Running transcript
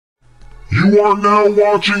You are now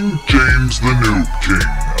watching James the Noob King.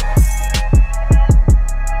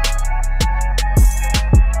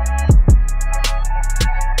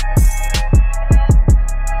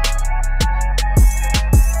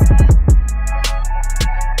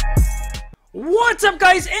 What's up,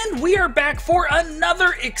 guys, and we are back for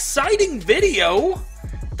another exciting video.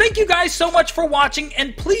 Thank you guys so much for watching,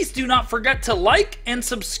 and please do not forget to like and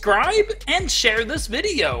subscribe and share this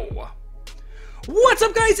video. What's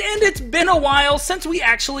up, guys, and it's been a while since we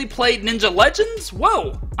actually played Ninja Legends.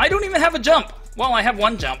 Whoa, I don't even have a jump. Well, I have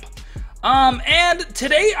one jump. And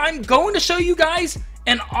today I'm going to show you guys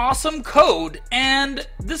an awesome code, and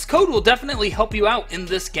this code will definitely help you out in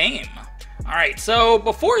this game. Alright, so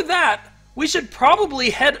before that, we should probably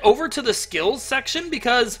head over to the skills section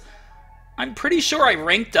because I'm pretty sure I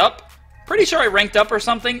ranked up. Or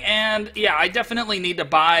something, and yeah, I definitely need to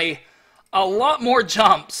buy a lot more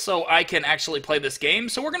jumps so I can actually play this game.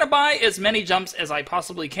 So we're gonna buy as many jumps as I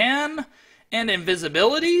possibly can, and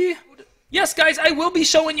invisibility. Yes, guys, I will be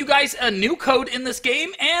showing you guys a new code in this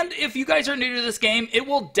game, and if you guys are new to this game, it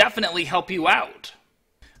will definitely help you out.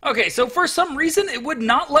 Okay, so for some reason, it would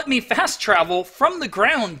not let me fast travel from the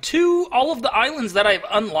ground to all of the islands that I've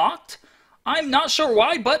unlocked. I'm not sure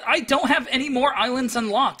why, but I don't have any more islands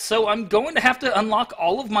unlocked, so I'm going to have to unlock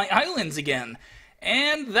all of my islands again.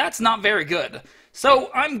 And that's not very good.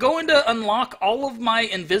 So I'm going to unlock all of my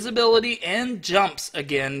invisibility and jumps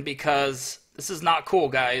again because this is not cool,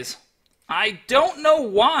 guys. I don't know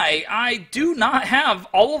why I do not have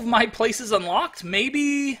all of my places unlocked.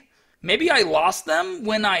 Maybe I lost them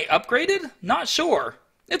when I upgraded? Not sure.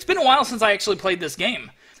 It's been a while since I actually played this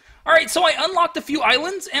game. Alright, so I unlocked a few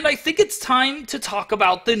islands, and I think it's time to talk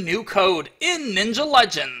about the new code in Ninja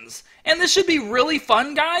Legends. And this should be really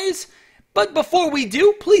fun, guys. But before we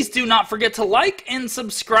do, please do not forget to like and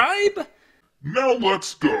subscribe. Now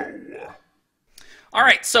let's go.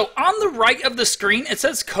 Alright, so on the right of the screen, it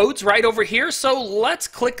says codes right over here, so let's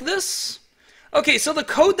click this. Okay, so the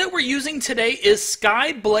code that we're using today is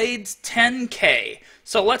Skyblades 10K.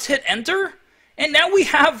 So let's hit enter, and now we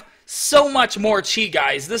have so much more chi,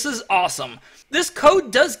 guys. This is awesome. This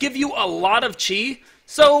code does give you a lot of chi,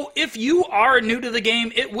 so if you are new to the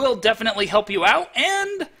game, it will definitely help you out,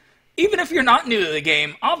 and even if you're not new to the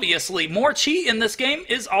game, obviously, more chi in this game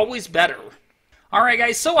is always better. Alright,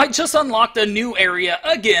 guys, so I just unlocked a new area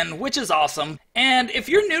again, which is awesome. And if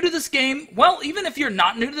you're new to this game, well, even if you're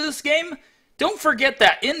not new to this game, don't forget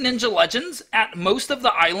that in Ninja Legends, at most of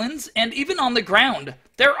the islands, and even on the ground,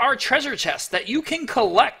 there are treasure chests that you can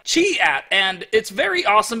collect chi at, and it's very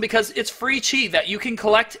awesome because it's free chi that you can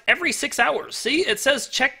collect every 6 hours. See, it says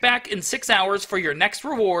check back in 6 hours for your next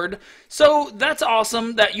reward, so that's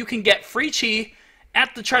awesome that you can get free chi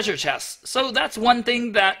at the treasure chests. So that's one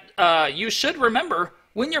thing that you should remember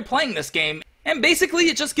when you're playing this game, and basically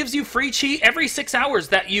it just gives you free chi every 6 hours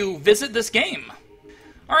that you visit this game.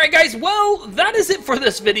 Alright, guys, well, that is it for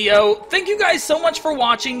this video. Thank you guys so much for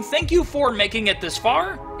watching. Thank you for making it this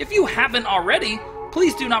far. If you haven't already,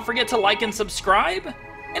 please do not forget to like and subscribe.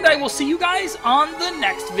 And I will see you guys on the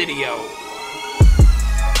next video.